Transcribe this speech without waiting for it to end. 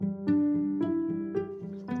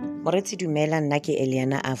Moretsi dumela, nna ke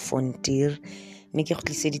Eliana a Fontir, mme ke go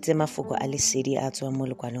tliseditse mafoko a lesedi a tswang mo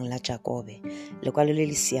lekwalong la Jakobe, lekwalo le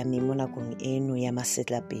le siameng mo nakong eno ya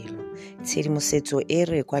masetlapelo. Tshedimosetso e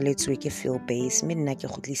re kwaletswe ke Phil Base, mme nna ke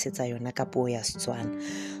go tlisetsa yona ka puo ya Setswana.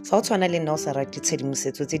 Fa o tshwana le nna o sa rate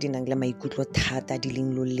tshedimosetso tse di nang le maikutlo thata di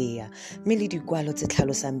leng lolea, mme le dikwalo tse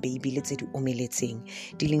tlhalosang baby le tse di omeletseng,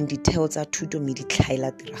 di leng ditheo tsa thuto mme di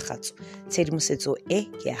tlhaela tiragatso, tshedimosetso e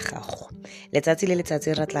ke ya gago. Letsatsi le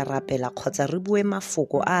letsatsi re tla rapela kgotsa re bue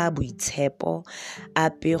mafoko a boitshepo a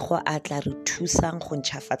pego a tla re thusang go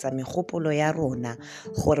ntšhafatsa megopolo ya rona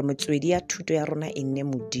gore metswedi ya thuto ya rona e nne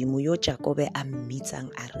Modimo yo Jakobe a mmitsang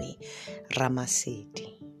a re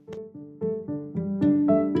Ramasedi.